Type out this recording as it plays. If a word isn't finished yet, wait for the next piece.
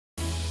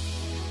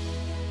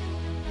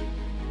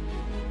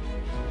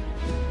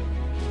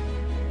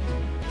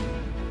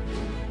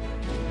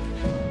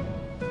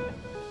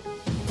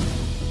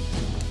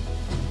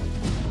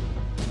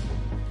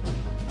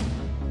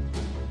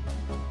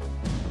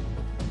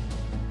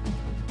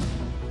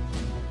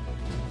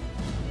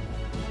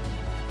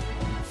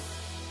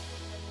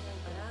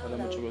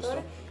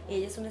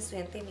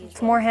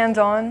It's more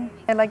hands-on.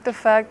 I like the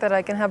fact that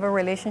I can have a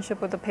relationship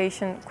with the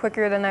patient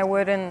quicker than I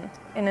would in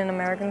an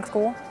American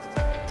school.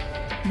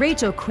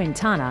 Rachel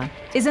Quintana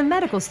is a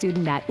medical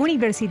student at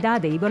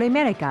Universidad de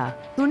Iberoamérica,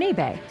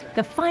 Unibe,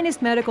 the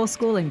finest medical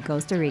school in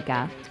Costa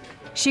Rica.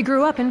 She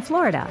grew up in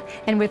Florida,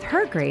 and with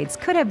her grades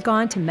could have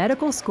gone to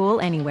medical school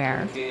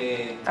anywhere.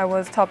 I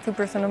was top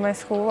 2% of my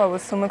school. I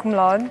was summa cum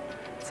laude,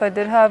 so I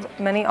did have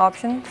many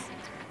options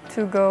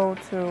to go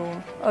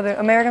to other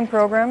American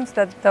programs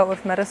that dealt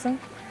with medicine,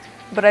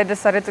 but I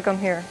decided to come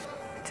here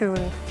to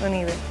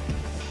Unibe.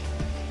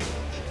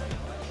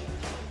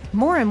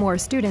 More and more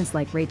students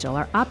like Rachel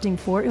are opting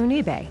for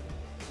Unibe.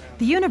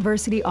 The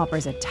university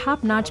offers a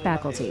top-notch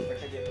faculty,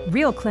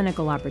 real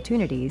clinical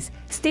opportunities,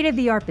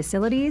 state-of-the-art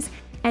facilities,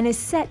 and is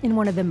set in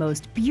one of the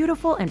most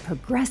beautiful and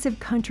progressive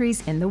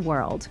countries in the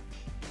world.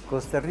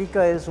 Costa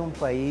Rica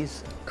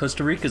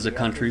is a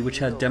country which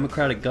had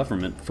democratic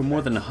government for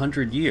more than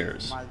 100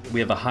 years. We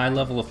have a high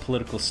level of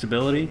political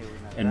stability,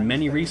 and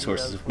many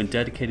resources have been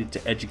dedicated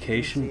to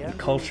education and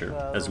culture,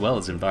 as well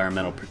as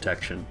environmental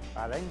protection.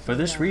 For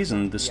this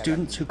reason, the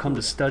students who come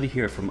to study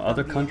here from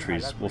other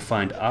countries will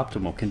find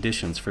optimal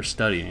conditions for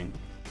studying.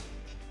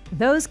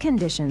 Those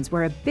conditions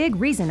were a big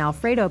reason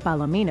Alfredo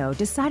Palomino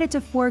decided to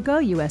forego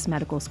U.S.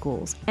 medical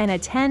schools and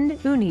attend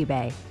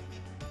Unibe.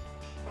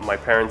 My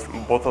parents,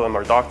 both of them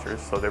are doctors,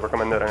 so they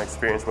recommended an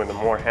experience with a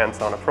more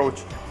hands-on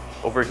approach.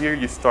 Over here,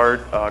 you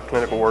start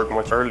clinical work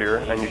much earlier,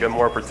 and you get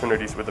more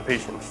opportunities with the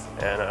patients,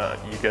 and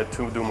you get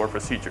to do more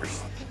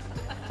procedures.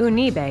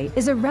 Unibe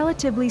is a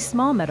relatively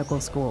small medical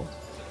school.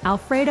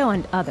 Alfredo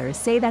and others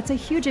say that's a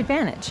huge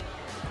advantage.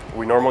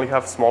 We normally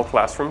have small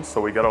classrooms, so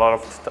we get a lot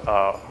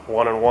of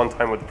one-on-one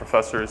time with the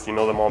professors. You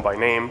know them all by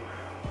name,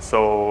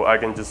 so I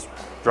can just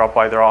drop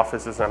by their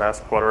offices and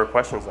ask whatever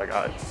questions I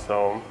got.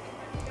 So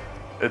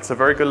it's a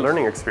very good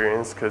learning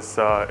experience because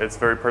it's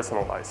very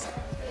personalized.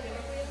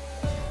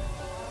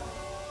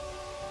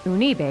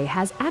 Unibe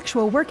has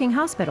actual working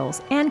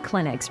hospitals and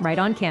clinics right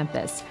on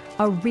campus,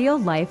 a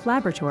real-life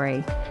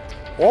laboratory.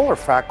 All our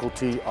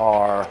faculty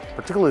are,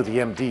 particularly the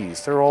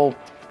MDs, they're all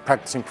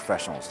practicing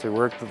professionals. They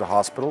work at the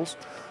hospitals.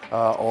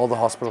 All the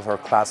hospitals are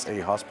Class A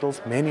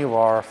hospitals. Many of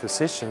our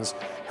physicians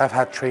have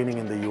had training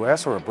in the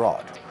US or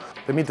abroad.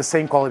 They meet the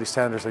same quality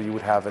standards that you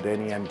would have at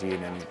any MD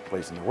in any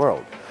place in the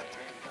world.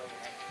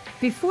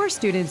 Before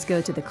students go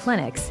to the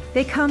clinics,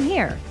 they come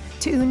here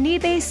to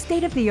Unibe's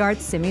state-of-the-art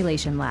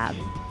simulation lab.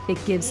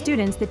 It gives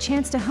students the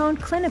chance to hone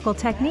clinical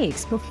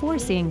techniques before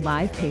seeing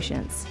live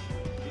patients.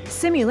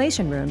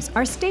 Simulation rooms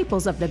are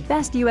staples of the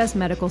best U.S.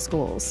 medical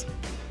schools.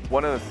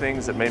 One of the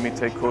things that made me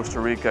take Costa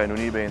Rica and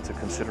Unibe into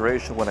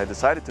consideration when I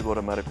decided to go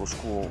to medical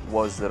school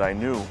was that I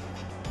knew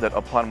that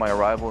upon my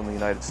arrival in the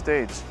United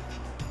States,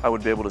 I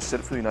would be able to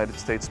sit for the United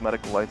States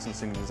medical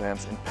licensing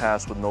exams and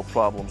pass with no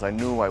problems. I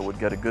knew I would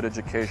get a good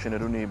education at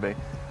Unibe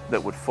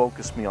that would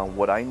focus me on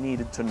what I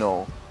needed to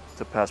know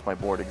to pass my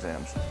board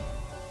exams.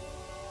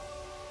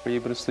 Were you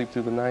able to sleep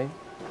through the night?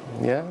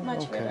 Yeah?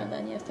 Much better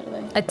than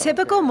yesterday. A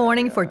typical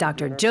morning for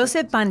Dr.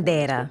 Joseph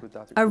Bandera,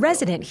 a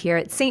resident here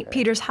at St.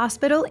 Peter's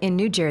Hospital in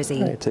New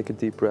Jersey. Right, take a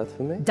deep breath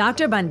for me.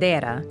 Dr.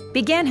 Bandera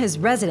began his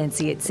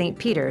residency at St.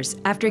 Peter's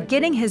after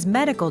getting his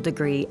medical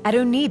degree at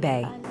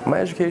Unibe. My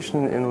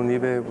education in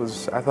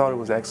Unibe I thought it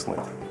was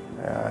excellent.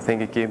 I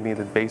think it gave me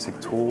the basic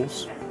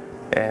tools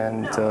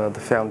and the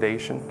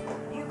foundation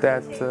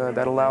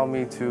that allowed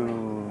me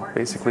to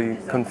basically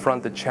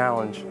confront the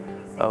challenge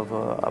of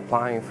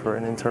applying for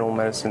an internal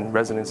medicine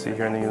residency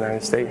here in the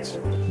United States.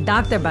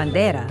 Dr.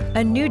 Bandera,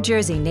 a New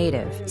Jersey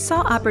native, saw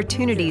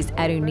opportunities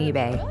at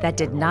Unibe that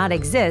did not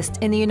exist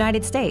in the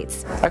United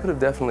States. I could have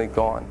definitely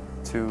gone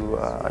to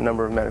a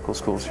number of medical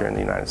schools here in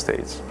the United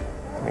States.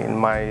 I mean,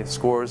 my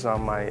scores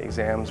on my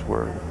exams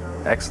were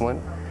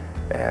excellent,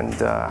 and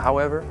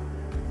however,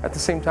 at the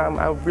same time,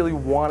 I really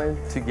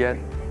wanted to get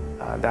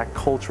that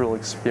cultural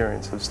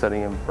experience of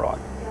studying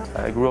abroad.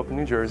 I grew up in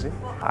New Jersey.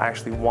 I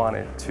actually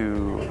wanted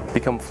to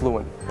become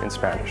fluent in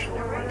Spanish,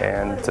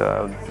 and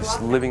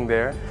just living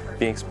there,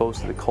 being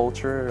exposed to the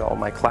culture, all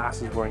my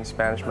classes were in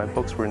Spanish, my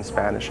books were in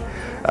Spanish.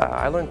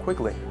 I learned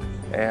quickly,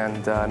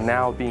 and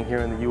now being here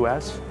in the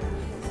U.S.,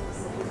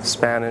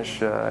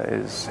 Spanish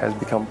has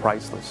become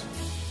priceless.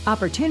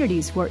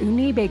 Opportunities for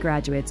Unibe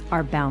graduates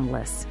are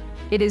boundless.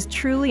 It is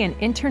truly an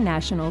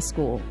international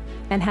school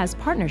and has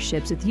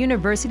partnerships with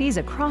universities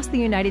across the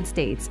United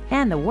States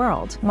and the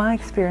world. My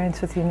experience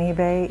with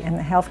Unibe in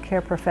the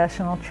healthcare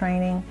professional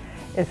training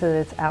is that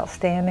it's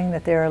outstanding,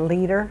 that they're a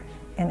leader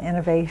in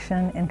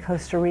innovation in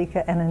Costa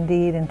Rica and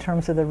indeed in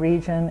terms of the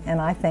region,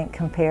 and I think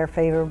compare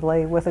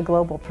favorably with a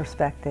global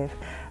perspective.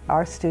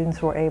 Our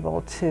students were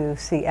able to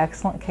see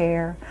excellent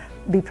care,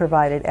 be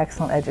provided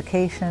excellent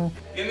education.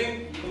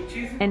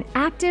 An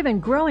active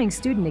and growing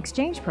student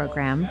exchange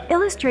program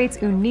illustrates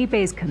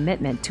Unibe's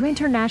commitment to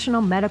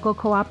international medical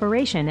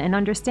cooperation and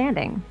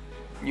understanding.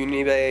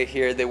 Unibe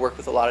here, they work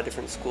with a lot of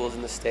different schools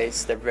in the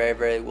States. They're very,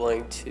 very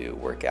willing to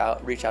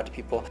reach out to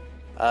people.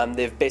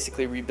 They've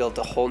basically rebuilt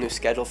a whole new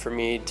schedule for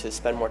me to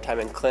spend more time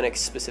in clinics,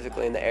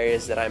 specifically in the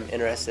areas that I'm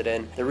interested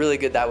in. They're really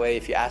good that way.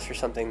 If you ask for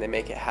something, they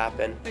make it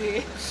happen.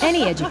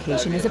 Any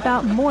education is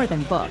about more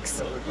than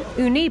books.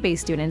 Unibe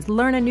students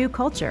learn a new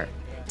culture,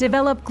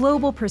 develop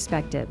global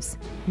perspectives,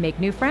 make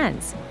new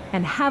friends,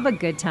 and have a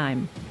good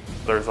time.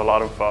 There's a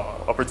lot of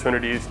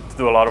opportunities to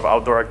do a lot of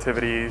outdoor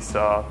activities.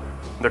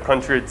 The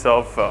country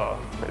itself,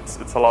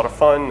 it's a lot of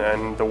fun,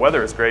 and the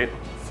weather is great,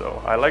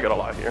 so I like it a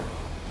lot here.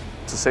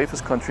 It's the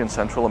safest country in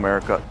Central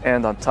America,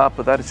 and on top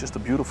of that, it's just a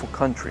beautiful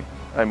country.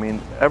 I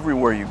mean,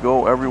 everywhere you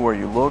go, everywhere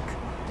you look,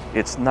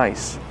 it's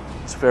nice.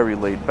 It's very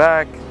laid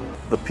back.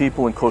 The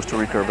people in Costa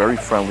Rica are very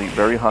friendly,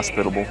 very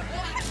hospitable.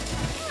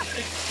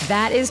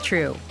 That is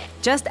true.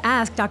 Just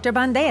ask Dr.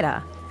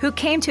 Bandera, who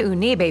came to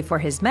Unibe for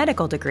his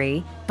medical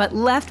degree, but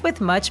left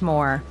with much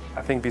more.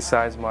 I think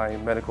besides my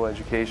medical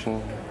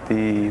education,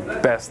 the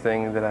best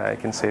thing that I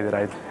can say that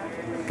I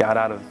got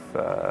out of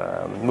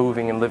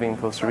moving and living in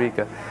Costa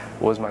Rica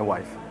was my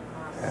wife.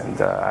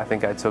 And I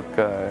think I took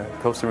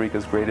Costa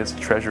Rica's greatest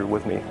treasure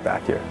with me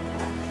back here.